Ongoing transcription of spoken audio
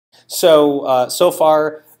So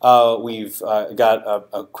far, we've got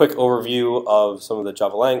a quick overview of some of the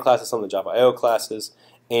Java Lang classes, some of the Java I/O classes,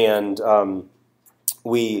 and once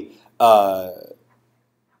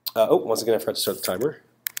again, I forgot to start the timer.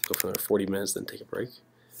 Go for another 40 minutes, then take a break.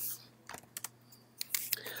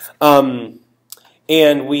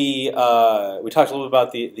 And we talked a little bit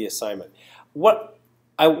about the assignment. What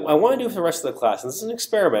I want to do for the rest of the class, and this is an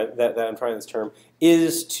experiment that I'm trying this term,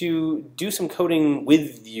 is to do some coding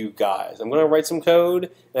with you guys. I'm going to write some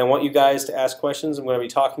code, and I want you guys to ask questions. I'm going to be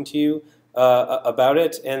talking to you about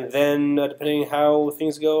it, and then depending on how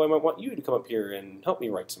things go, I might want you to come up here and help me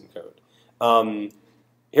write some code.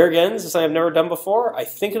 Here again, this is something I've never done before. I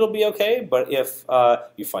think it'll be okay, but if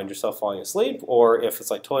you find yourself falling asleep, or if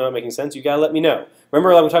it's like totally not making sense, you gotta let me know.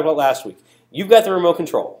 Remember, like we talked about last week, you've got the remote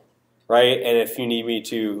control, right? And if you need me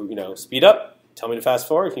to, speed up, tell me to fast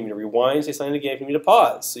forward. If you need me to rewind, say something again. If you need me to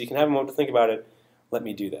pause, so you can have a moment to think about it, let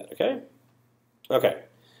me do that. Okay? Okay.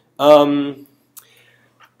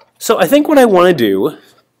 So I think what I want to do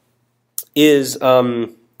is,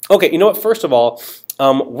 okay, you know what? First of all,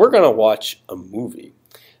 we're gonna watch a movie.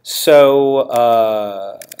 So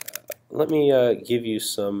let me give you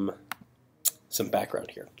some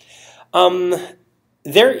background here.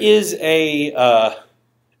 There is a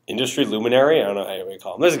industry luminary, I don't know how you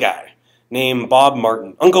call him. There's a guy named Bob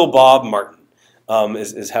Martin, Uncle Bob Martin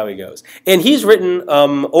is how he goes. And he's written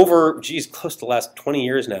over, close to the last 20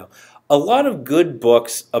 years now, a lot of good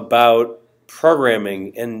books about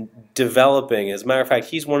programming and developing. As a matter of fact,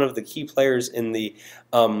 he's one of the key players in the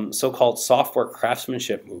so-called software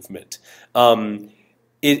craftsmanship movement.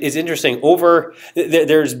 It's interesting.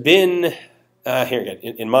 There's been here again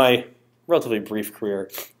in my relatively brief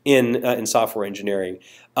career in software engineering,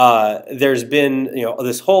 there's been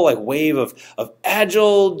this whole wave of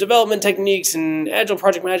agile development techniques and agile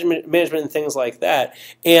project management and things like that,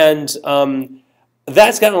 and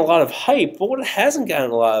that's gotten a lot of hype, but what hasn't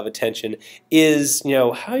gotten a lot of attention is,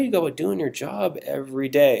 how you go about doing your job every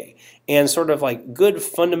day and sort of like good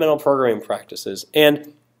fundamental programming practices.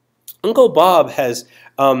 And Uncle Bob has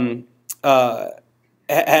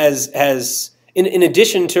in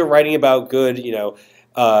addition to writing about good,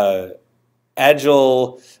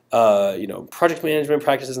 agile, project management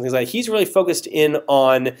practices and things like that, he's really focused in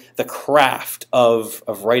on the craft of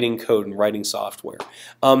writing code and writing software.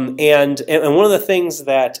 And one of the things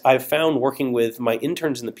that I've found working with my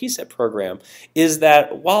interns in the PSET program is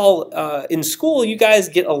that while in school you guys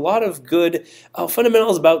get a lot of good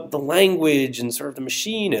fundamentals about the language and sort of the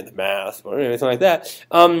machine and the math or anything like that,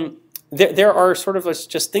 there are sort of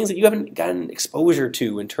just things that you haven't gotten exposure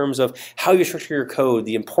to in terms of how you structure your code,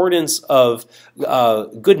 the importance of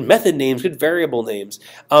good method names, good variable names,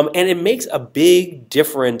 and it makes a big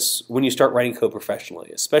difference when you start writing code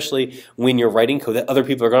professionally, especially when you're writing code that other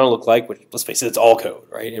people are going to look like, which, let's face it, it's all code,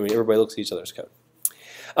 right? I mean, everybody looks at each other's code.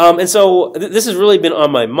 And so this has really been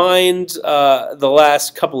on my mind the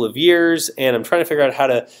last couple of years, and I'm trying to figure out how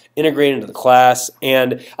to integrate into the class.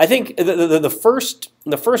 And I think the first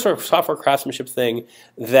sort of software craftsmanship thing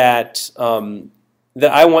that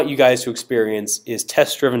that I want you guys to experience is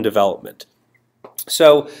test-driven development.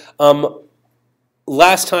 So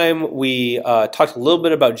last time we talked a little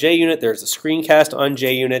bit about JUnit. There's a screencast on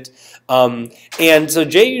JUnit. And so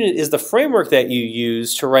JUnit is the framework that you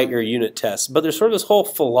use to write your unit tests. But there's sort of this whole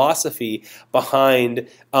philosophy behind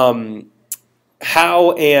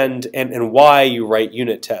how and why you write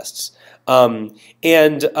unit tests. Uncle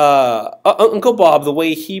Bob, the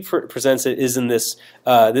way he presents it is in this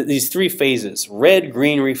these three phases: red,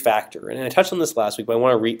 green, refactor. And I touched on this last week, but I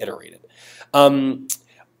want to reiterate it.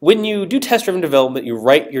 When you do test-driven development, you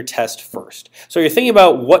write your test first. So you're thinking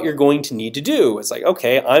about what you're going to need to do. It's like,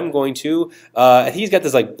 okay, I'm going to, he's got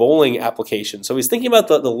this like bowling application. So he's thinking about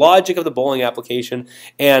the logic of the bowling application.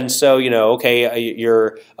 And so, okay,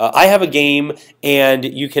 I have a game and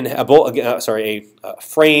you can, a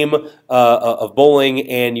frame of bowling,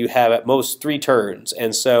 and you have at most 3 turns.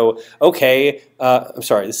 And so, okay, I'm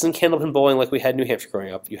sorry, this isn't candlepin bowling like we had in New Hampshire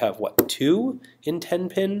growing up. You have what, 2 in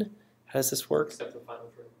 10-pin? How does this work? Except the final.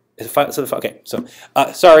 Okay, so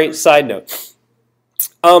sorry, side note.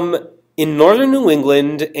 In northern New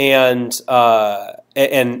England and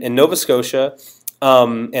Nova Scotia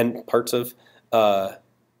and parts of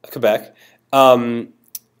Quebec,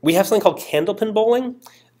 we have something called candlepin bowling.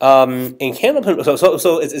 And candlepin,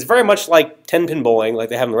 so it's very much like 10-pin bowling, like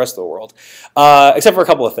they have in the rest of the world, except for a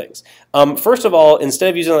couple of things. First of all,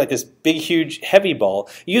 instead of using like this big, huge, heavy ball,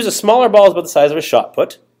 you use a smaller ball about the size of a shot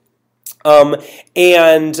put.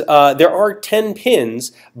 There are 10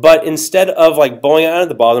 pins, but instead of like bowling out of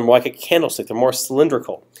the ball, they're more like a candlestick. They're more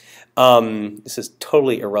cylindrical. This is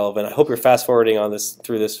totally irrelevant. I hope you're fast forwarding on this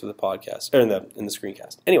through this for the podcast or in the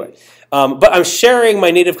screencast. Anyway, but I'm sharing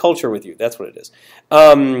my native culture with you. That's what it is.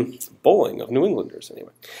 Bowling of New Englanders,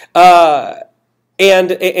 anyway. But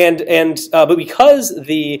because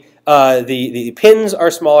the pins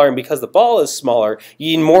are smaller and because the ball is smaller,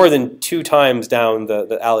 you need more than 2 times down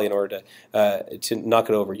the alley in order to knock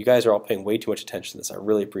it over. You guys are all paying way too much attention to this. I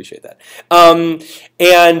really appreciate that. But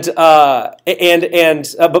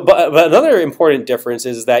another important difference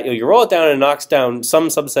is that you roll it down and it knocks down some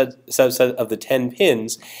subset of the 10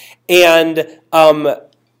 pins, and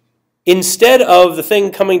instead of the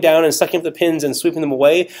thing coming down and sucking up the pins and sweeping them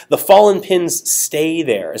away, the fallen pins stay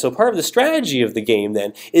there. So part of the strategy of the game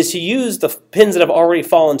then is to use the pins that have already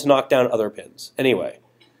fallen to knock down other pins. Anyway,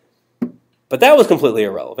 but that was completely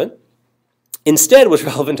irrelevant. Instead, what's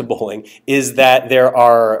relevant to bowling is that there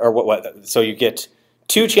are, so you get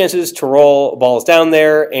 2 chances to roll balls down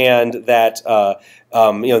there, and that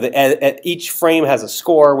each frame has a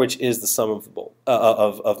score, which is the sum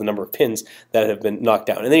of the number of pins that have been knocked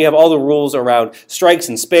down. And then you have all the rules around strikes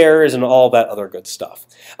and spares and all that other good stuff.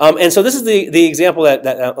 And so this is the example that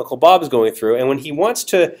Uncle Bob is going through. And when he wants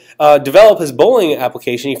to develop his bowling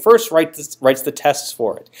application, he first writes the tests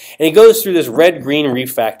for it. And he goes through this red-green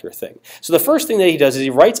refactor thing. So the first thing that he does is he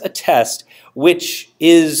writes a test which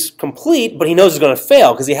is complete, but he knows it's going to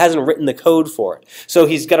fail because he hasn't written the code for it. So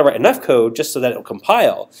he's got to write enough code just so that it will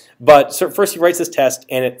compile. But first he writes this test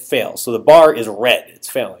and it fails. So the bar is red. It's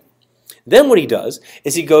failing. Then what he does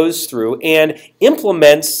is he goes through and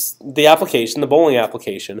implements the application, the bowling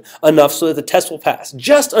application, enough so that the test will pass.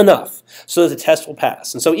 Just enough so that the test will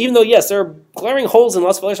pass. And so even though, yes, there are glaring holes and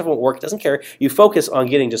lots of other stuff won't work, it doesn't care. You focus on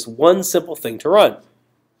getting just one simple thing to run.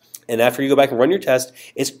 And after you go back and run your test,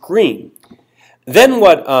 it's green. Then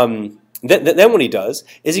what he does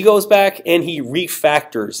is he goes back and he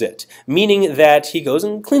refactors it, meaning that he goes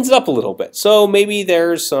and cleans it up a little bit. So maybe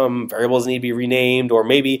there's some variables that need to be renamed, or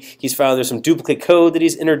maybe he's found there's some duplicate code that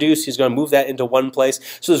he's introduced. He's going to move that into one place.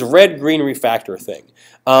 So this red-green refactor thing.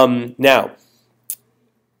 Now,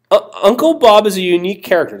 Uncle Bob is a unique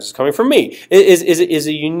character. This is coming from me. Is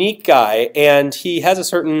a unique guy, and he has a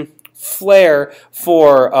certain flair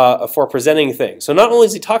for presenting things. So not only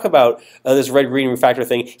does he talk about this red-green refactor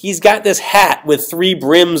thing, he's got this hat with 3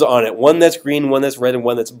 brims on it, one that's green, one that's red, and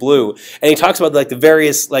one that's blue. And he talks about the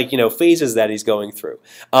various phases that he's going through.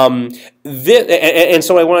 And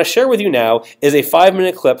so what I want to share with you now is a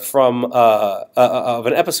 5-minute clip from of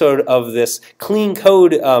an episode of this clean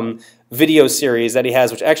code video series that he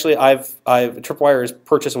has, which actually Tripwire has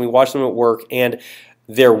purchased, and we watched them at work, and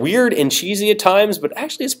they're weird and cheesy at times, but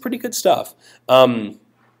actually it's pretty good stuff. Well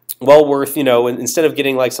worth, instead of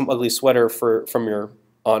getting some ugly sweater from your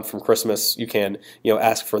aunt from Christmas, you can,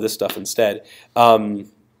 ask for this stuff instead.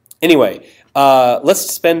 Anyway, let's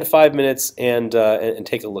spend 5 minutes and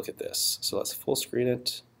take a look at this. So let's full screen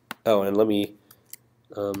it. Oh, and let me.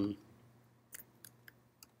 I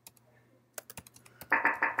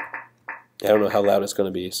don't know how loud it's going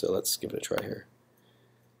to be, so let's give it a try here.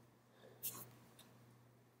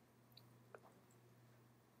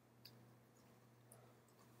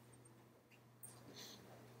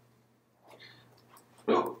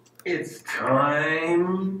 It's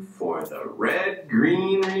time for the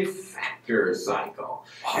red-green refactor cycle.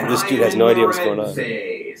 Oh, this dude has no idea what's going on.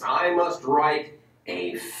 Phase. I must write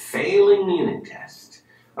a failing unit test.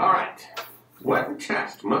 All right. What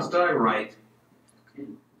test must I write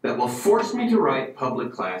that will force me to write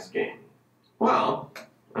public class game? Well,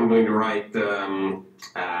 I'm going to write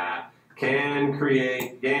can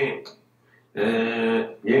create game.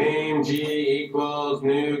 Game G equals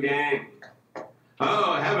new game.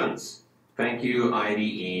 Oh, heavens. Thank you,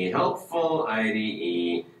 IDE. Helpful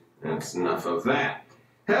IDE. That's enough of that.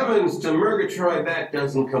 Heavens to Murgatroyd, that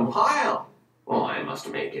doesn't compile. Well, I must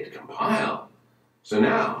make it compile. So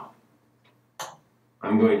now,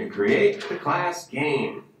 I'm going to create the class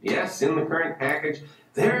game. Yes, in the current package,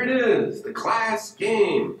 there it is, the class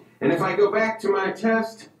game. And if I go back to my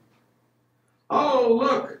test, oh,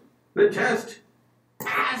 look, the test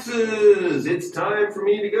passes. It's time for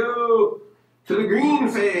me to go to the green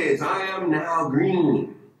phase. I am now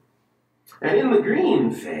green. And in the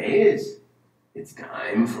green phase, it's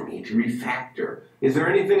time for me to refactor. Is there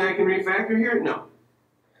anything I can refactor here? No.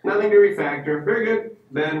 Nothing to refactor. Very good.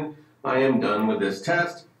 Then I am done with this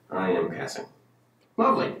test. I am passing.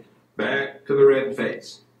 Lovely. Back to the red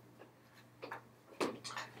phase.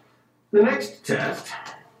 The next test,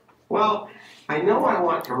 well, I know I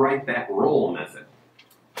want to write that roll method.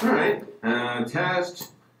 All right.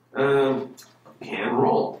 Test can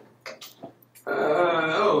roll.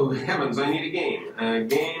 Oh, heavens, I need a game.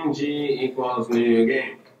 Game G equals new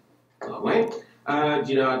game. Lovely.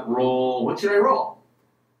 G dot roll. What should I roll?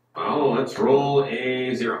 Well, let's roll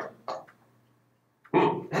a 0.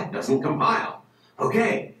 That doesn't compile.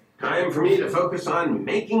 Okay, time for me to focus on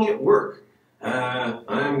making it work.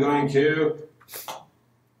 I'm going to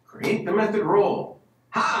create the method roll.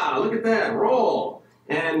 Ha! Look at that, roll.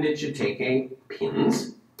 And it should take a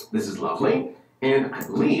pins. This is lovely. And I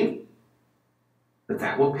believe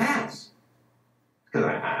that will pass. Because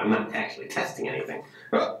I'm not actually testing anything.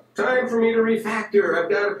 Oh, time for me to refactor. I've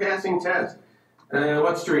got a passing test.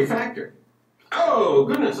 What's to refactor? Oh,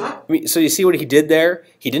 goodness. So you see what he did there?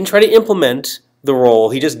 He didn't try to implement the roll.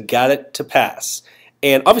 He just got it to pass.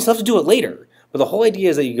 And obviously he'll have to do it later. But the whole idea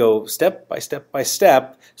is that you go step by step by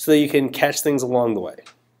step so that you can catch things along the way.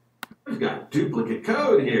 We've got duplicate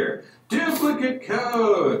code here. Duplicate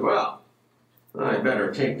code. Well, I better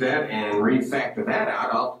take that and refactor that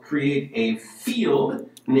out. I'll create a field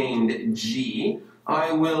named G.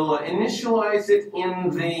 I will initialize it in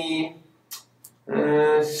the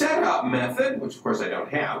setup method, which of course I don't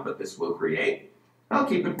have, but this will create. I'll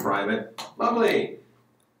keep it private. Lovely.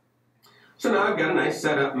 So now I've got a nice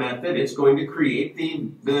setup method. It's going to create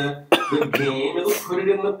the game. It'll put it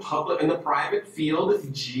in the private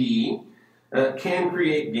field G. Can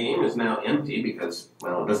create game is now empty because,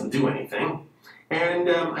 well, it doesn't do anything. And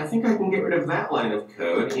I think I can get rid of that line of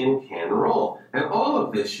code in can roll. And all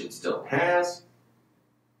of this should still pass.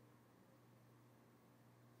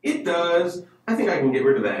 It does. I think I can get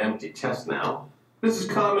rid of that empty test now. This is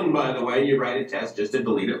common, by the way. You write a test just to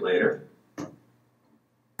delete it later.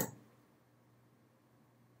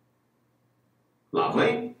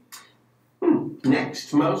 Lovely.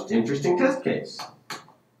 Next most interesting test case.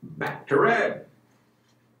 Back to red.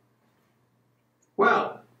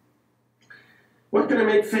 Well, what can I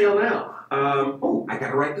make fail now? I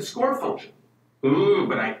gotta write the score function.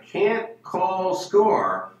 But I can't call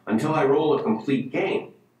score until I roll a complete game.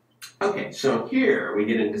 Okay, so here we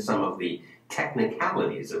get into some of the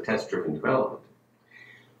technicalities of test-driven development.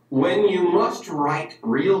 When you must write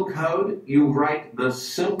real code, you write the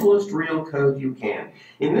simplest real code you can.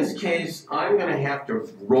 In this case, I'm going to have to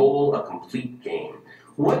roll a complete game.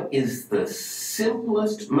 What is the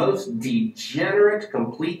simplest, most degenerate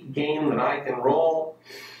complete game that I can roll?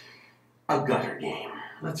 A gutter game.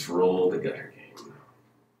 Let's roll the gutter game.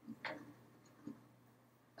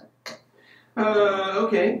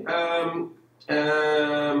 Okay.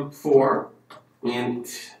 4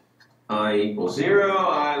 int I equals 0,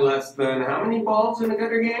 I less than how many balls in the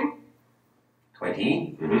gutter game?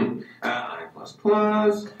 20. I plus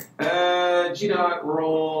plus. G dot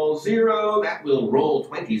roll 0. That will roll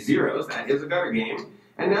 20 zeros. That is a gutter game.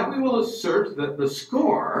 And now we will assert that the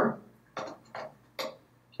score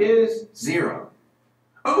is 0.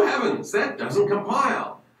 Oh heavens, that doesn't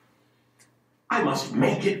compile. I must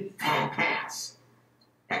make it pass.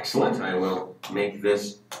 Excellent. I will make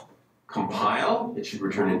this compile. It should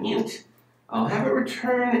return an int. I'll have it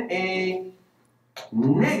return a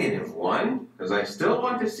 -1 because I still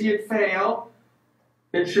want to see it fail.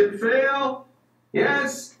 It should fail.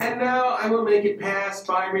 Yes. And now I will make it pass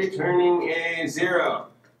by returning a 0.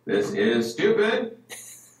 This is stupid,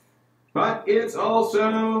 but it's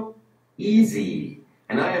also easy.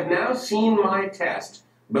 And I have now seen my test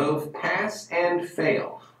both pass and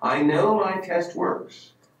fail. I know my test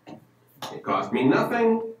works. It cost me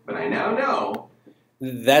nothing, but I now know.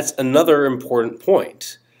 That's another important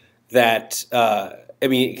point. That I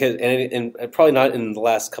mean, and probably not in the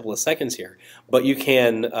last couple of seconds here, but you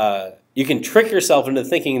can trick yourself into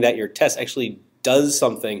thinking that your test actually does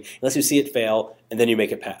something unless you see it fail and then you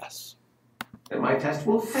make it pass. And my test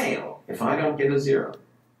will fail if I don't get a 0.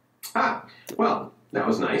 Well, that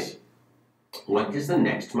was nice. What is the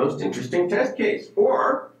next most interesting test case?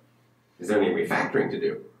 Or is there any refactoring to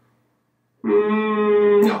do?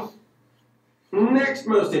 No. Next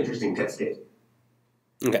most interesting test case.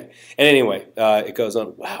 Okay. And anyway, it goes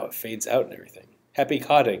on. Wow, it fades out and everything. Happy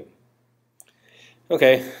coding.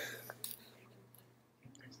 Okay.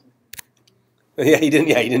 Yeah, he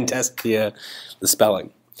didn't test the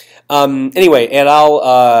spelling. Anyway, and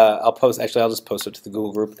I'll post. Actually, I'll just post it to the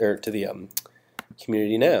Google group or to the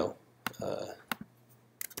community now.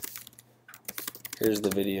 Here's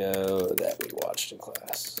the video that we watched in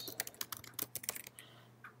class.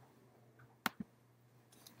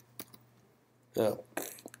 Oh,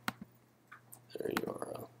 there you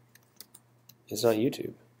are. It's not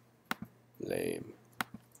YouTube. Lame.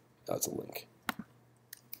 Oh, it's a link.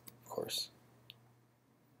 Of course.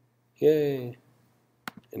 Yay.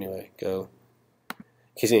 Anyway, go. In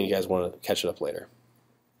case any of you guys want to catch it up later.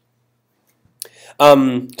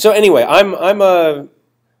 So anyway, I'm a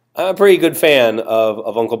pretty good fan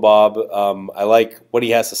of Uncle Bob. I like what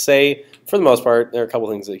he has to say for the most part. There are a couple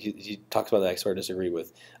things that he talks about that I sort of disagree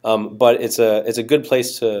with, but it's a good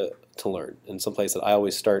place to learn, and some place that I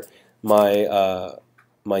always start my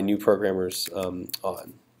my new programmers on.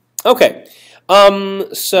 Okay,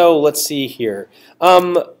 so let's see here.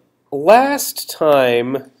 Last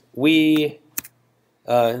time we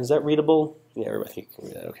is that readable? Yeah, I think you can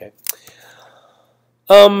read that. Okay.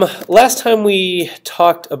 Last time we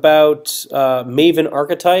talked about Maven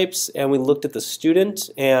archetypes, and we looked at the student,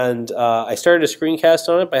 and I started a screencast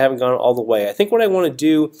on it, but I haven't gone all the way. I think what I want to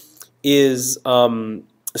do is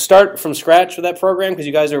start from scratch with that program, because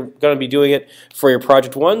you guys are going to be doing it for your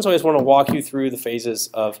project one. So I just want to walk you through the phases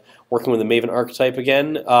of working with the Maven archetype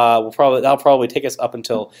again. That'll probably take us up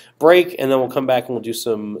until break, and then we'll come back and we'll do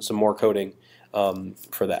some more coding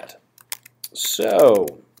for that. So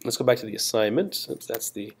let's go back to the assignment. Oops, that's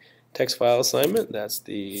the text file assignment. That's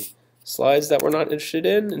the slides that we're not interested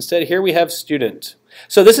in. Instead, here we have student.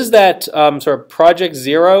 So this is that sort of project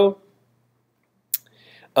 0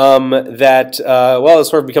 that, well, is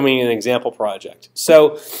sort of becoming an example project.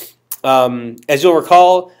 So as you'll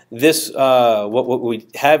recall, this what we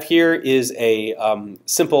have here is a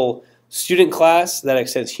simple student class that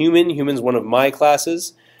extends human. Human's one of my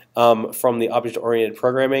classes from the object-oriented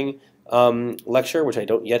programming lecture, which I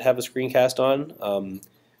don't yet have a screencast on.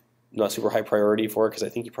 Not super high priority for it because I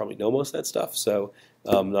think you probably know most of that stuff, so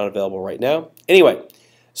not available right now. Anyway,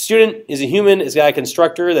 student is a human. It's got a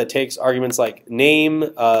constructor that takes arguments like name,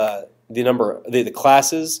 the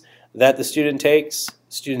classes that the student takes,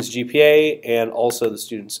 student's GPA, and also the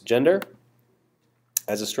student's gender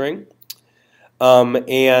as a string.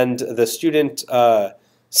 And the student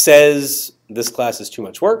says this class is too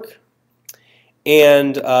much work.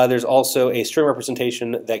 And there's also a string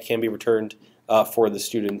representation that can be returned for the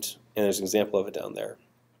student, and there's an example of it down there.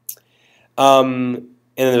 And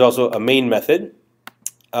then there's also a main method.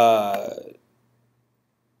 We'll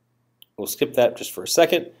skip that just for a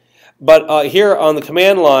second. But here on the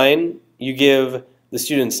command line, you give the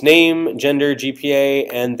student's name, gender, GPA,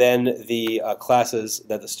 and then the classes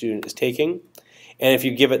that the student is taking. And if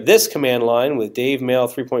you give it this command line with Dave Mail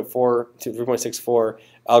 3.4 to 3.64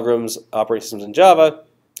 algorithms, operating systems in Java,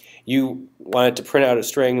 you want it to print out a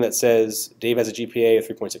string that says Dave has a GPA of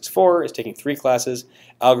 3.64, is taking 3 classes,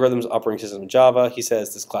 algorithms, operating systems in Java. He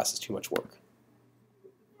says this class is too much work.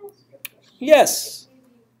 Yes?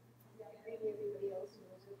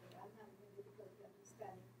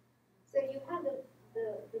 So you have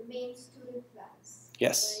the main student class.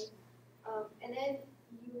 Yes. Right? And then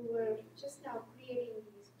you were just now creating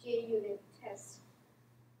these JUnit test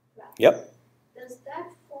classes. Yep. Does that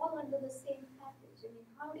fall under the same package? I mean,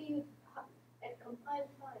 how do you, at compile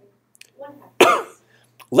time, what happens?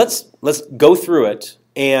 Let's go through it,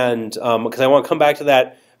 and because I want to come back to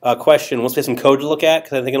that question once we have some code to look at,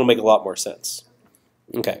 because I think it'll make a lot more sense.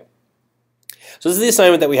 Okay. So this is the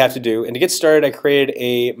assignment that we have to do, and to get started, I created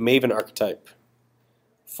a Maven archetype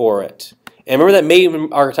for it. And remember that Maven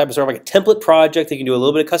archetype is sort of like a template project that you can do a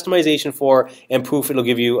little bit of customization for, and poof, it'll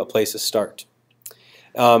give you a place to start.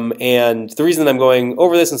 And the reason that I'm going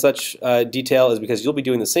over this in such detail is because you'll be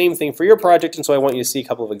doing the same thing for your project, and so I want you to see a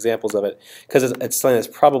couple of examples of it, because it's something that's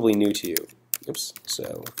probably new to you. Oops,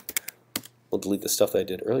 so we'll delete the stuff that I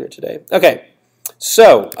did earlier today. Okay,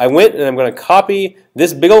 so I went and I'm going to copy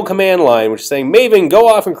this big old command line, which is saying, Maven, go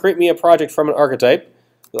off and create me a project from an archetype,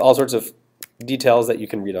 with all sorts of details that you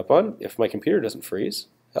can read up on if my computer doesn't freeze.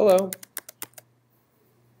 Hello.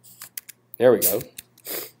 There we go.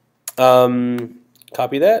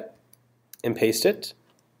 Copy that and paste it.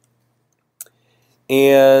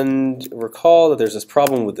 And recall that there's this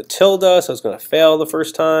problem with the tilde, so it's going to fail the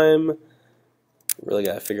first time. Really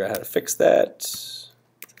got to figure out how to fix that.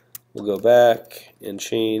 We'll go back and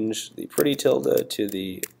change the pretty tilde to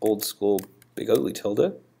the old school big ugly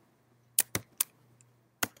tilde.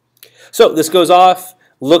 So this goes off,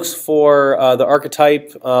 looks for the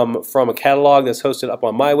archetype from a catalog that's hosted up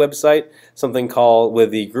on my website, something called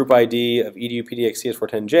with the group ID of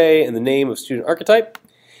EDUPDXCS410J and the name of student archetype.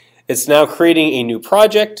 It's now creating a new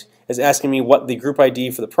project. It's asking me what the group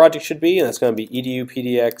ID for the project should be, and that's going to be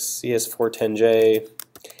EDUPDXCS410J,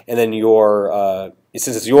 and then your,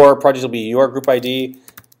 since it's your project, will be your group ID.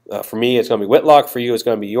 For me, it's going to be Whitlock. For you, it's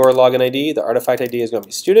going to be your login ID. The artifact ID is going to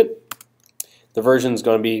be student. The version is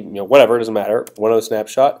going to be, whatever, it doesn't matter, 1.0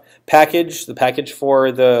 snapshot. Package, the package for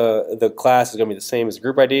the class is going to be the same as the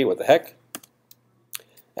group ID. What the heck?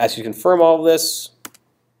 Ask you to confirm all of this.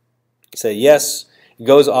 Say yes. It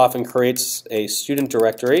goes off and creates a student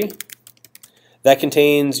directory That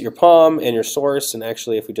contains your POM and your source, and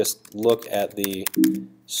actually if we just look at the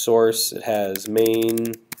source, it has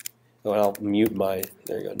main, oh, and I'll mute my,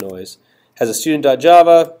 there you go, noise. It has a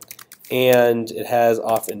student.java, and it has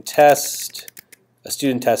often test, a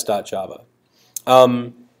student test.java. I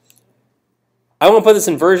want to put this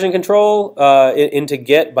in version control into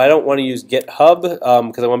Git, but I don't want to use GitHub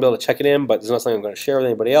because I want to be able to check it in, but it's not something I'm going to share with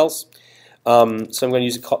anybody else. So I'm going to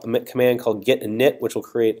use a command called git init, which will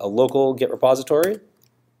create a local Git repository.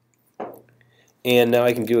 And now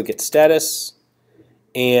I can do a git status,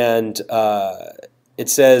 and it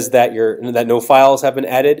says that no files have been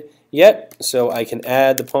added yet. So I can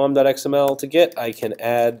add the pom.xml to Git. I can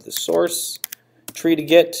add the source tree to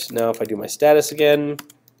Git. Now if I do my status again,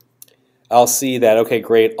 I'll see that, okay,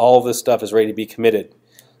 great, all of this stuff is ready to be committed.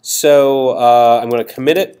 So I'm going to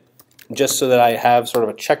commit it just so that I have sort of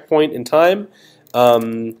a checkpoint in time.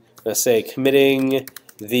 I'm going to say committing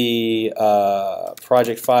the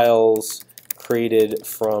project files created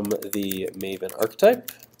from the Maven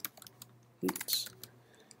archetype. Oops.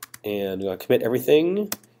 And I'm going to commit everything in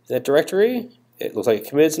that directory. It looks like it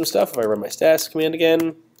committed some stuff. If I run my status command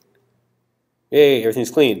again, yay,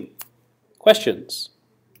 everything's clean. Questions?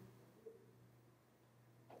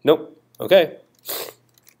 Nope. Okay.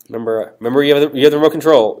 Remember, you have the remote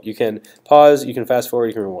control. You can pause, you can fast forward,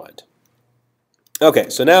 you can rewind. Okay,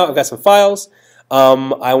 so now I've got some files.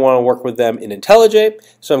 I want to work with them in IntelliJ,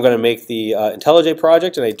 so I'm going to make the IntelliJ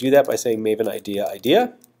project, and I do that by saying maven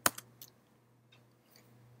idea.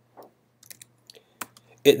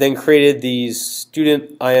 It then created these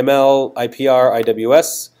student IML, IPR,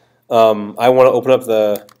 IWS. I want to open up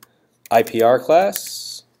the IPR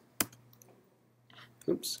class.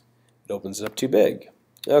 Oops, it opens it up too big.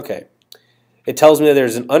 Okay. It tells me that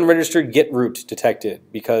there's an unregistered Git root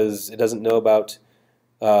detected because it doesn't know about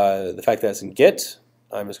the fact that it's in Git.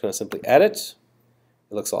 I'm just going to simply add it.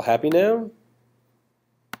 It looks all happy now.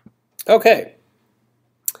 Okay.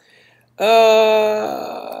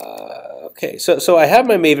 Okay, so I have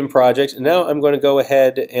my Maven project, and now I'm going to go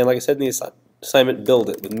ahead and, like I said in the assignment, build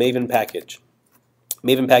it with Maven package.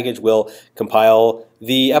 Maven package will compile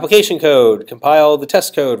the application code, compile the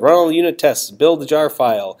test code, run all the unit tests, build the jar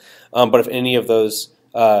file. But if any of those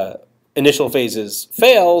initial phases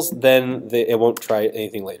fails, then it won't try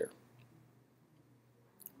anything later.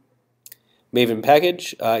 Maven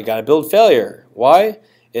package, got a build failure. Why?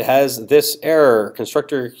 It has this error: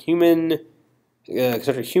 constructor human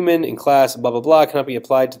in class blah blah blah cannot be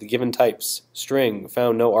applied to the given types. String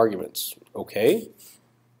found no arguments. Okay.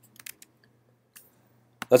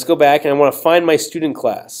 Let's go back, and I want to find my student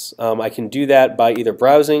class. I can do that by either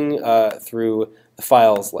browsing through the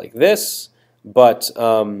files like this, but it's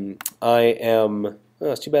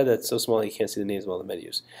too bad that's so small you can't see the names of all the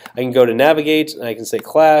menus. I can go to navigate, and I can say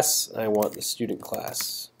class, and I want the student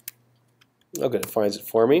class. Oh good, it finds it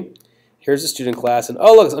for me. Here's the student class, and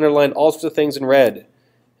oh look, it's underlined all sorts of things in red.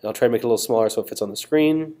 And I'll try to make it a little smaller so it fits on the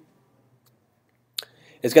screen.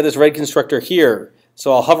 It's got this red constructor here.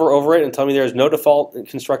 So I'll hover over it and tell me there's no default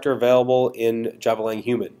constructor available in Java-Lang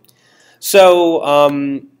Human. So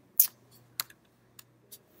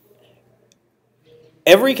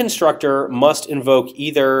every constructor must invoke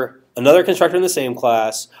either another constructor in the same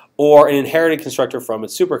class or an inherited constructor from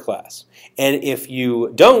its superclass. And if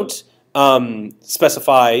you don't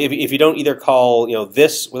specify, if you don't either call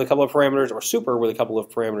this with a couple of parameters or super with a couple of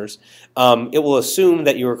parameters, it will assume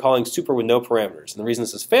that you are calling super with no parameters. And the reason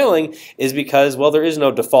this is failing is because, well, there is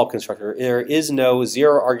no default constructor. There is no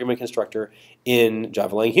zero argument constructor in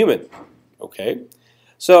Java-Lang Human. Okay,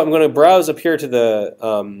 so I'm going to browse up here to the,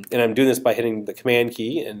 and I'm doing this by hitting the command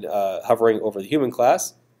key and hovering over the human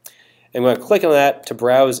class. I'm going to click on that to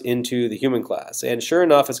browse into the human class. And sure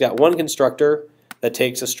enough, it's got one constructor that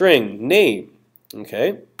takes a string, name.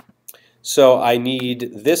 Okay, so I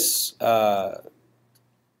need this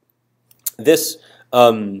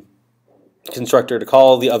constructor to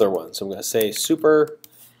call the other one. So I'm going to say super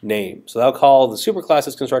name. So that'll call the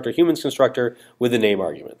superclass's constructor, humans constructor, with the name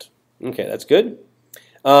argument. Okay, that's good.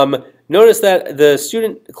 Notice that the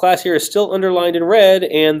student class here is still underlined in red,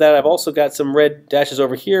 and that I've also got some red dashes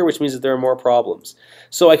over here, which means that there are more problems.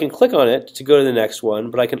 So I can click on it to go to the next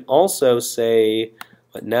one, but I can also say,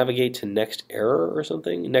 navigate to next error or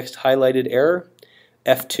something, next highlighted error,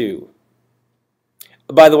 F2.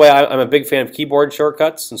 By the way, I'm a big fan of keyboard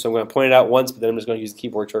shortcuts, and so I'm going to point it out once, but then I'm just going to use the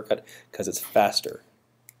keyboard shortcut because it's faster.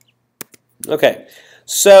 Okay,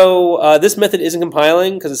 so this method isn't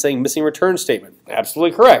compiling because it's saying missing return statement.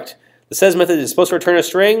 Absolutely correct. The says method is supposed to return a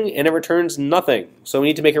string, and it returns nothing. So we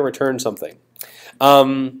need to make it return something.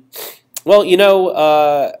 Well,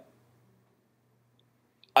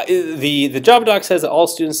 the Java doc says that all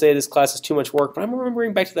students say this class is too much work, but I'm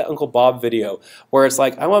remembering back to that Uncle Bob video where it's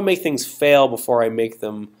like I want to make things fail before I make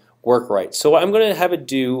them work right. So what I'm going to have it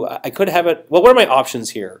do, I could have it, well, what are my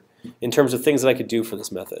options here in terms of things that I could do for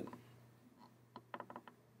this method?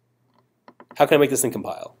 How can I make this thing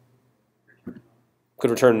compile?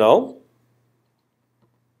 Could return null.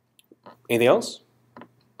 Anything else?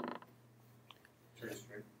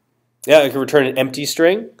 Yeah, I could return an empty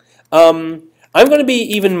string. I'm going to be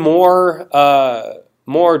even more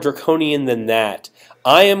draconian than that.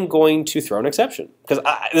 I am going to throw an exception because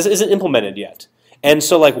this isn't implemented yet. And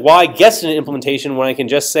so, like, why guess an implementation when I can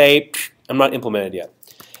just say I'm not implemented yet?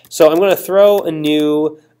 So I'm going to throw a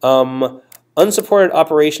new unsupported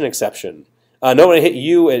operation exception. Note when I hit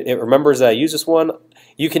U, it remembers that I use this one.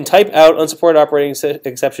 You can type out unsupported operating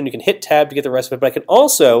exception. You can hit tab to get the rest of it. But I can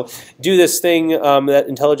also do this thing that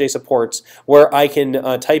IntelliJ supports, where I can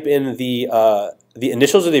type in the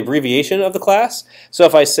initials or the abbreviation of the class. So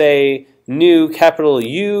if I say new capital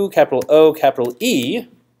U, capital O, capital E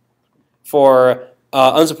for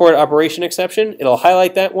unsupported operation exception, it'll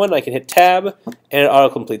highlight that one. I can hit tab, and it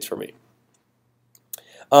auto-completes for me.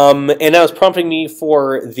 And now it's prompting me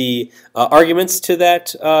for the arguments to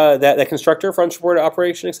that constructor for unsupported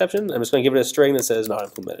operation exception. I'm just going to give it a string that says not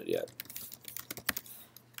implemented yet.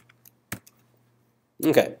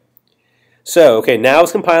 Okay. So, okay, now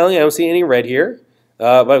it's compiling. I don't see any red here.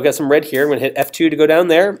 But I've got some red here. I'm going to hit F2 to go down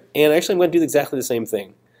there. And actually, I'm going to do exactly the same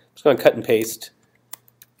thing. I'm just going to cut and paste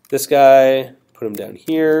this guy, put him down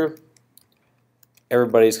here.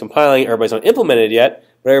 Everybody's compiling. Everybody's not implemented yet,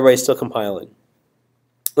 but everybody's still compiling.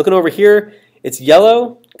 Looking over here, it's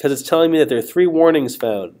yellow because it's telling me that there are 3 warnings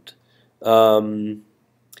found. I'm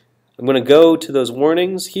going to go to those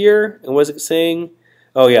warnings here, and what is it saying?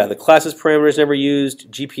 Oh yeah, the classes parameters never used,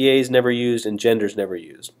 GPAs never used, and genders never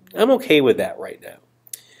used. I'm okay with that right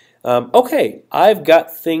now. Okay, I've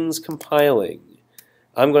got things compiling.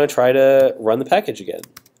 I'm going to try to run the package again.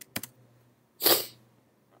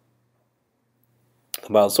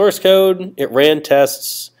 Compiled source code, it ran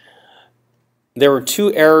tests. There were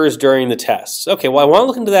 2 errors during the tests. Okay, well I want to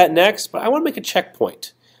look into that next, but I want to make a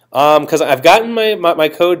checkpoint. Because I've gotten my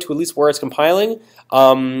code to at least where it's compiling.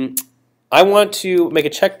 I want to make a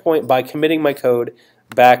checkpoint by committing my code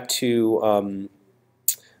back to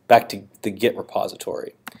the Git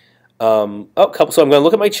repository. So I'm going to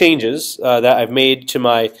look at my changes that I've made to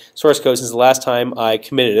my source code since the last time I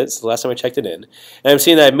committed it, so the last time I checked it in. And I'm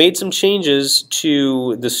seeing that I've made some changes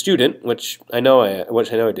to the student, which I know I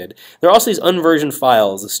did. There are also these unversioned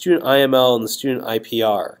files, the student IML and the student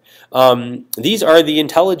IPR. These are the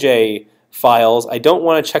IntelliJ files. I don't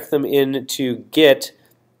want to check them into Git.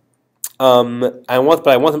 But I want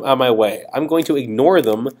them out of my way. I'm going to ignore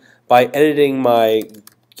them by editing my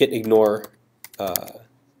git ignore.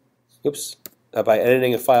 By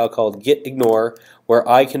editing a file called git ignore, where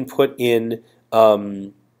I can put in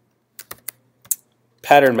pattern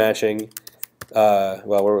matching. Well,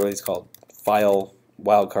 what are these called? File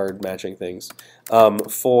wildcard matching things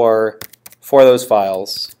for those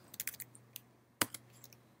files.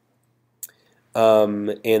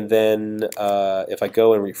 And then if I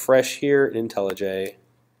go and refresh here in IntelliJ,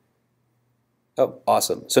 oh,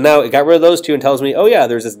 awesome. So now it got rid of those 2 and tells me, oh yeah,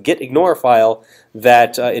 there's this git ignore file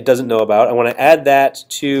that it doesn't know about. I want to add that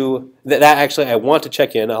to, that actually I want to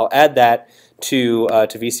check in. I'll add that to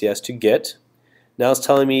VCS, to Git. Now it's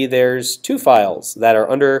telling me there's 2 files that are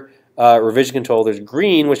under revision control. There's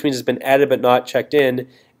green, which means it's been added but not checked in,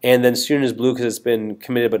 and then student is blue because it's been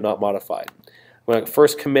committed but not modified. I'm going to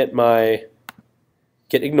first commit my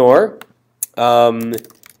git ignore,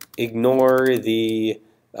 ignore the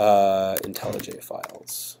IntelliJ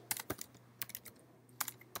files.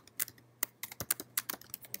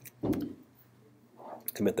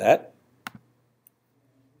 Commit that.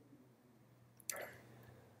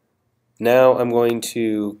 Now I'm going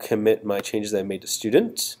to commit my changes that I made to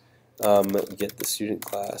student. Get the student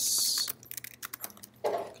class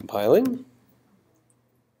compiling.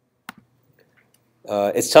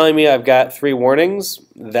 It's telling me I've got 3 warnings.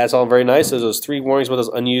 That's all very nice. So those 3 warnings with those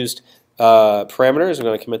unused parameters. I'm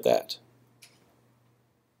going to commit that.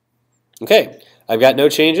 Okay, I've got no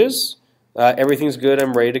changes. Everything's good.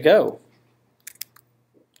 I'm ready to go.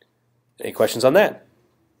 Any questions on that?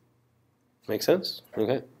 Make sense?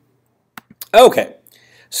 Okay. Okay.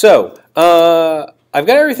 So I've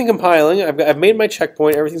got everything compiling. I've made my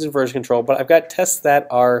checkpoint. Everything's in version control, but I've got tests that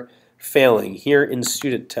are failing here in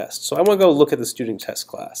student test. So I want to go look at the student test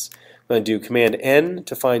class. I'm going to do Command N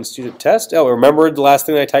to find student test. Oh, remembered the last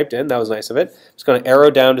thing I typed in. That was nice of it. I'm just going to arrow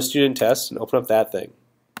down to student test and open up that thing.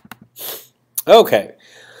 Okay.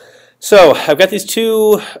 So I've got these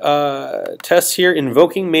two tests here: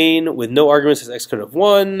 invoking main with no arguments is X code of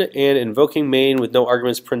 1, and invoking main with no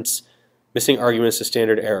arguments prints missing arguments to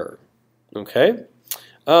standard error. Okay,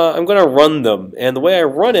 I'm going to run them, and the way I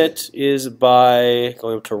run it is by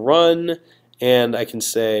going up to run, and I can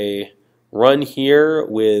say run here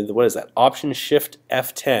with, what is that, Option Shift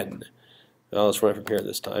F10. Now let's run it from here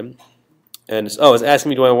this time. And it's asking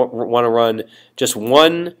me, do I want to run just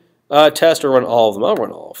one test or run all of them? I'll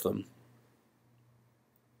run all of them.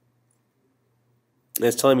 And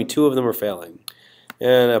it's telling me 2 of them are failing.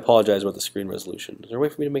 And I apologize about the screen resolution. Is there a way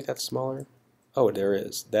for me to make that smaller? Oh, there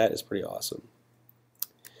is. That is pretty awesome.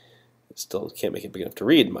 Still can't make it big enough to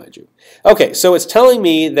read, mind you. Okay, so it's telling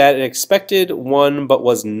me that it expected 1 but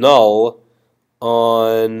was null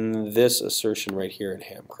on this assertion right here in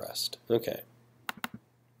Hamcrest. Okay.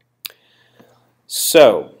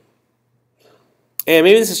 So, and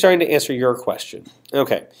maybe this is starting to answer your question.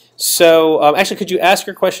 Okay, so actually, could you ask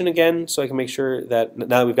your question again so I can make sure that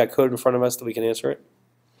now that we've got code in front of us that we can answer it?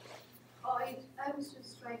 Oh, I was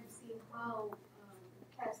just trying to see how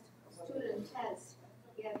student test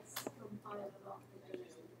gets compiled along with the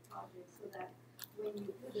rest of the project so that when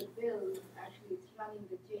you do the build, actually it's running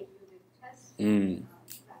the JUnit test.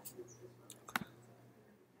 Practice as well.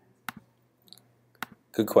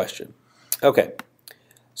 Good question. Okay,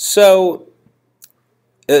 so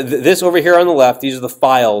this over here on the left, these are the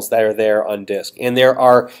files that are there on disk. And there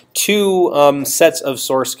are 2 sets of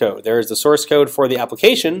source code. There is the source code for the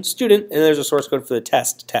application, student, and there's a source code for the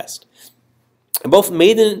test. And both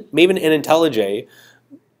Maven and IntelliJ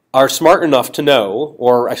are smart enough to know,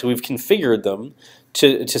 or actually we've configured them,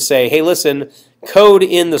 to say, hey, listen, code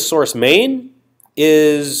in the source main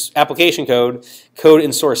is application code, code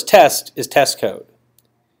in source test is test code.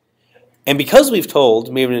 And because we've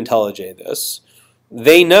told Maven and IntelliJ this,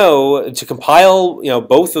 they know to compile,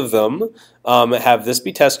 both of them, have this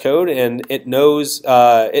be test code, and it knows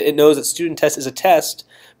that student test is a test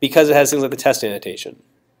because it has things like the test annotation.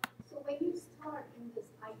 So when you start in this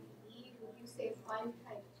IDE, would you say file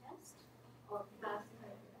type test or class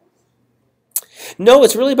type test? No,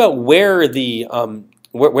 it's really about where the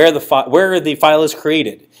file is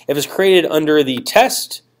created. If it's created under the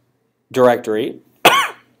test directory,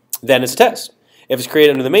 then it's a test. If it's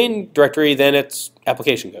created under the main directory, then it's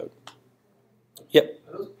application code. Yep.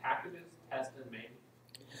 Are those packages, test and main?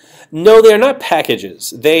 No, they're not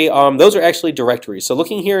packages. Those are actually directories. So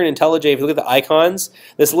looking here in IntelliJ, if you look at the icons,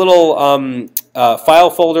 this little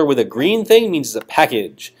file folder with a green thing means it's a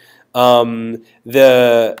package. I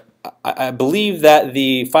believe that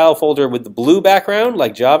the file folder with the blue background,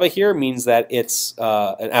 like Java here, means that it's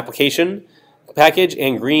an application package,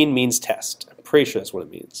 and green means test. I'm pretty sure that's what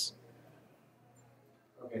it means.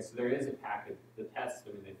 Okay, so there is a package. The tests,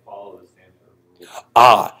 they follow the standard rules.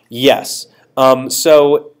 Ah, yes.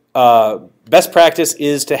 Best practice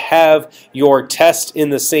is to have your test in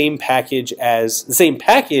the same package as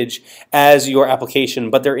your application,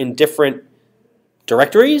 but they're in different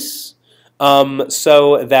directories,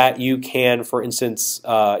 so that you can, for instance,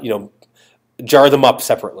 jar them up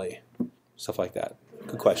separately, stuff like that.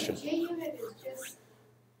 Good question. JUnit is just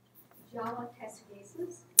Java test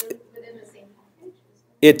cases within the same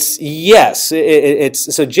package?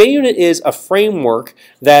 So JUnit is a framework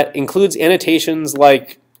that includes annotations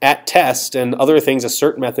like @test and other things,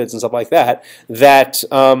 assert methods and stuff like that, that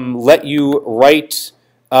let you write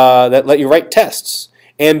tests.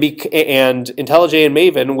 And IntelliJ and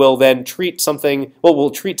Maven will then treat something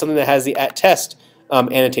that has the @test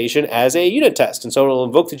annotation as a unit test. And so it'll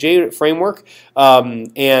invoke the JUnit framework,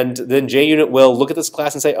 and then JUnit will look at this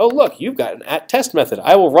class and say, oh, look, you've got an @test method.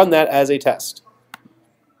 I will run that as a test.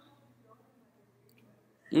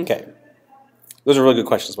 Okay. Those are really good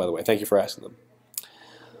questions, by the way. Thank you for asking them.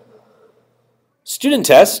 Student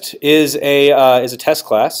test is a test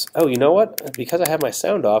class. Oh, you know what? Because I have my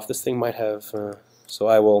sound off, this thing might have... so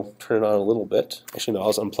I will turn it on a little bit. Actually, no,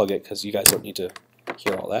 I'll just unplug it because you guys don't need to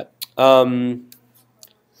hear all that.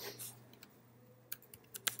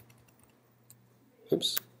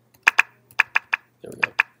 Oops. There we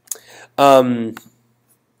go.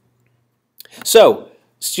 So,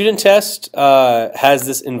 student test has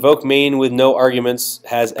this invoke main with no arguments,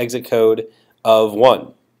 has exit code of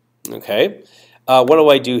 1. Okay. What do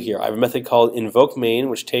I do here? I have a method called invoke main,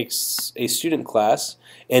 which takes a student class,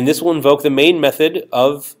 and this will invoke the main method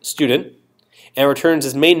of student and returns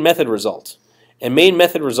this main method result. And main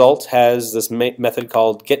method result has this method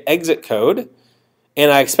called get exit code,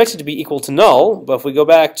 and I expect it to be equal to null, but if we go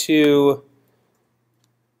back to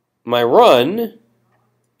my run,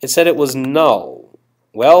 it said it was null.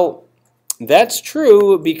 Well, That's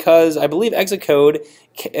true because I believe exit code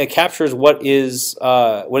captures what is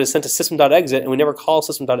sent to system.exit, and we never call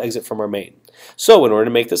system.exit from our main. So in order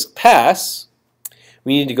to make this pass,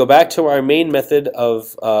 we need to go back to our main method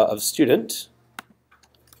of student,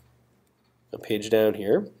 a page down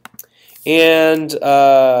here, and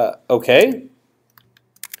okay,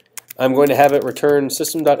 I'm going to have it return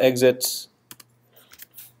system.exit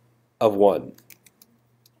of 1.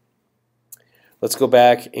 Let's go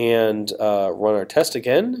back and run our test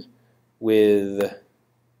again with,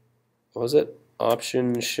 what was it?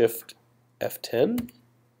 Option Shift F10.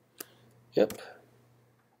 Yep.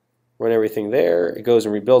 Run everything there. It goes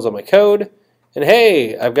and rebuilds all my code. And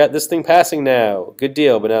hey, I've got this thing passing now. Good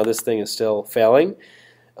deal, but now this thing is still failing.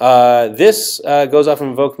 This goes off of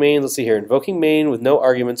invoke main. Let's see here. Invoking main with no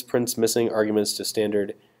arguments prints missing arguments to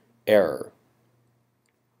standard error.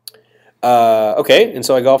 Okay, and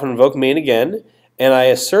so I go off and invoke main again, and I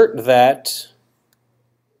assert that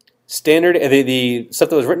standard the stuff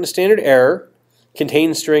that was written to standard error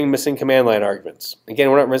contains string missing command line arguments.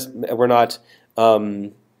 Again, we're not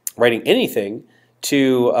writing anything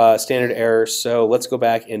to standard error, so let's go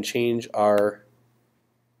back and change our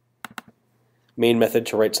main method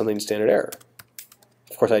to write something to standard error.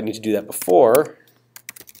 Of course, I need to do that before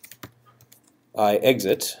I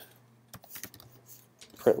exit.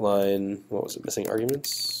 Print line, what was it, missing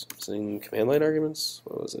arguments? Missing command line arguments?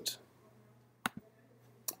 What was it?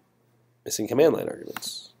 Missing command line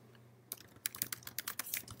arguments.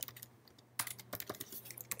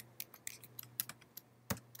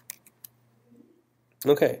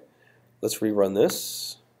 Okay, let's rerun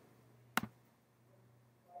this.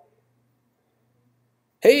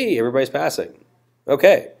 Hey, everybody's passing.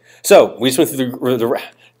 Okay, so we just went through the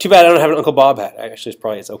too bad I don't have an Uncle Bob hat. Actually,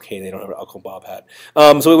 it's okay they don't have an Uncle Bob hat.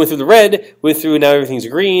 So we went through the red, went through now everything's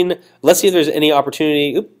green. Let's see if there's any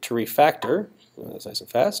opportunity to refactor. Oh, that's nice and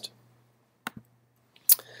fast.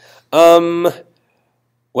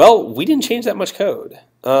 Well, we didn't change that much code.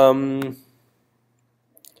 You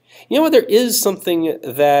know what? There is something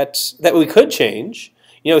that we could change.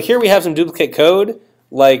 You know, here we have some duplicate code,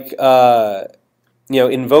 like you know,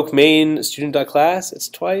 invoke main student.class. It's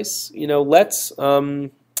twice. You know, let's.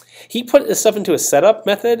 He put this stuff into a setup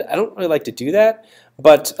method. I don't really like to do that,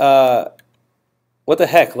 but what the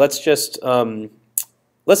heck? Let's just eliminate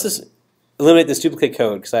this duplicate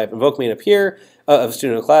code because I have invoke main up here of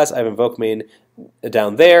student.class. I have invoke main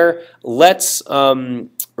down there. Let's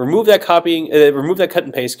remove that remove that cut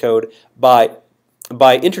and paste code by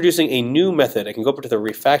introducing a new method. I can go up to the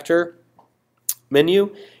refactor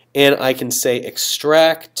menu and I can say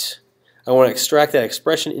extract. I want to extract that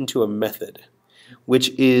expression into a method, which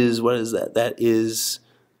is, what is that? That is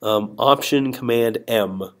option command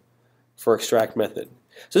M for extract method.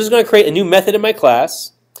 So this is going to create a new method in my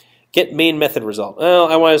class. Get main method result. Well,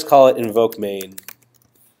 I want to just call it invoke main.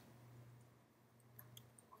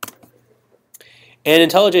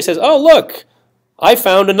 And IntelliJ says, oh, look, I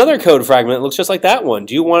found another code fragment that looks just like that one.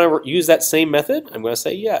 Do you want to use that same method? I'm going to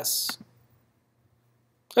say yes.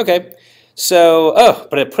 Okay. So, oh,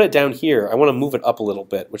 but I put it down here. I want to move it up a little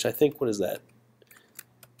bit, which I think, what is that?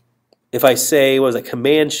 If I say, what is it,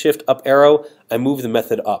 Command Shift up arrow, I move the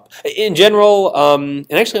method up. In general, and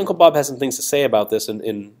actually Uncle Bob has some things to say about this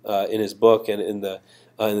in his book and in the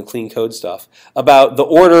clean code stuff, about the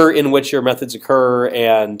order in which your methods occur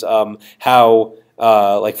and how,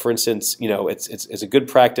 like for instance, you know, it's a good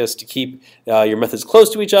practice to keep your methods close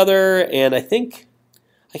to each other. And I think,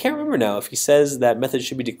 I can't remember now if he says that methods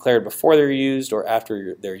should be declared before they're used or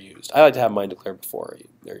after they're used. I like to have mine declared before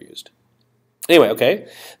they're used. Anyway, okay,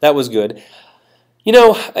 that was good. You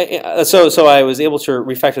know, so I was able to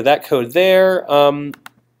refactor that code there.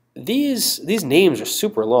 These names are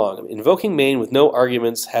super long. I mean, invoking main with no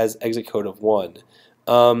arguments has exit code of 1.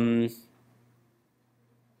 I'm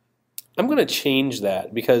going to change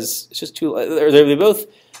that because it's just too. They both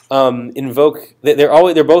invoke.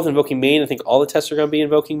 They're both invoking main. I think all the tests are going to be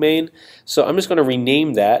invoking main. So I'm just going to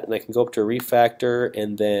rename that, and I can go up to refactor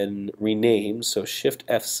and then rename. So Shift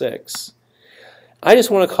F6. I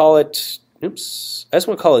just want to call it. Oops. I just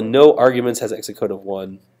want to call it no arguments has exit code of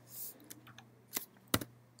 1.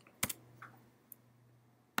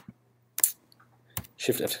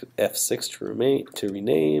 Shift F6 to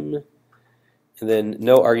rename, and then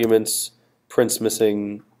no arguments prints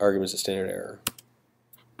missing arguments of standard error.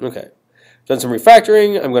 Okay, done some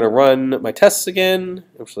refactoring. I'm going to run my tests again.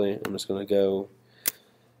 Actually, I'm just going to go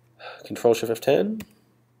Control Shift F10.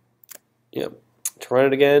 Yep, to run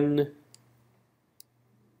it again.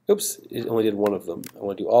 Oops, it only did one of them. I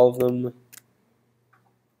want to do all of them.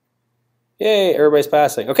 Yay, everybody's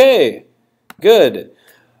passing. Okay, good.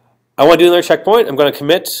 I want to do another checkpoint. I'm going to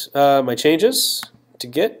commit my changes to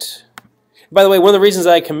Git. By the way, one of the reasons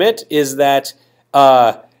I commit is that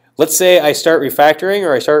let's say I start refactoring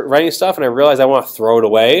or I start writing stuff and I realize I want to throw it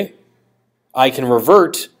away. I can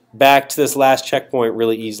revert back to this last checkpoint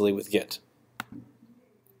really easily with Git.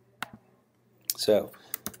 So,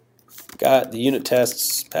 got the unit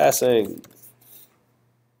tests passing.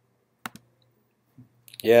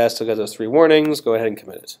 Yeah, still got those 3 warnings. Go ahead and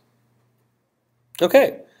commit it.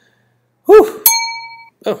 Okay. Whew.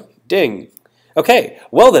 Oh, ding. Okay,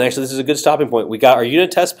 well then, actually, this is a good stopping point. We got our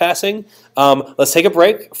unit test passing. Let's take a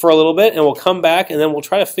break for a little bit, and we'll come back, and then we'll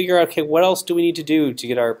try to figure out, okay, what else do we need to do to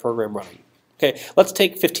get our program running? Okay, let's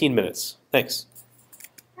take 15 minutes. Thanks.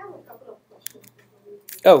 I have a couple of questions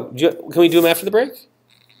before we do. Oh, can we do them after the break?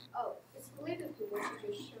 Oh, it's related to what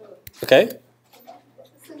you just showed. Okay. It's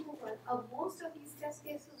a simple one. Are most of these test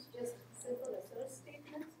cases just simple assert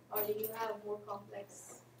statements, or do you have more complex?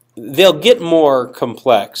 They'll get more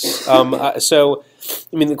complex. So,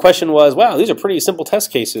 I mean, the question was, wow, these are pretty simple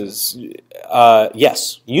test cases.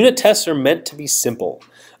 Yes, unit tests are meant to be simple.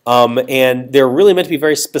 And they're really meant to be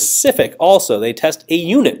very specific also. They test a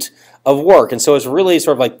unit of work. And so it's really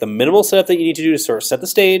sort of like the minimal setup that you need to do to sort of set the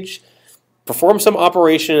stage, perform some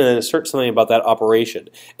operation, and then assert something about that operation.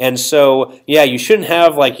 And so, yeah, you shouldn't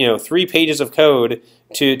have 3 pages of code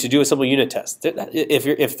to do a simple unit test.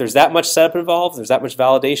 If there's that much setup involved, there's that much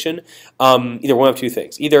validation, either one of 2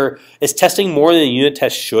 things. Either it's testing more than a unit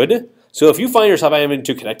test should. So if you find yourself having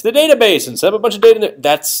to connect to the database and set up a bunch of data in there,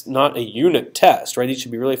 that's not a unit test, right? These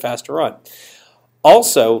should be really fast to run.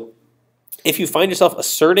 Also, if you find yourself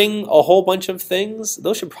asserting a whole bunch of things,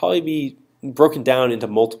 those should probably be broken down into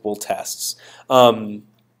multiple tests.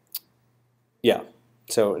 Yeah.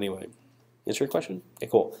 So anyway, answer your question? Okay,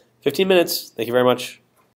 cool. 15 minutes. Thank you very much.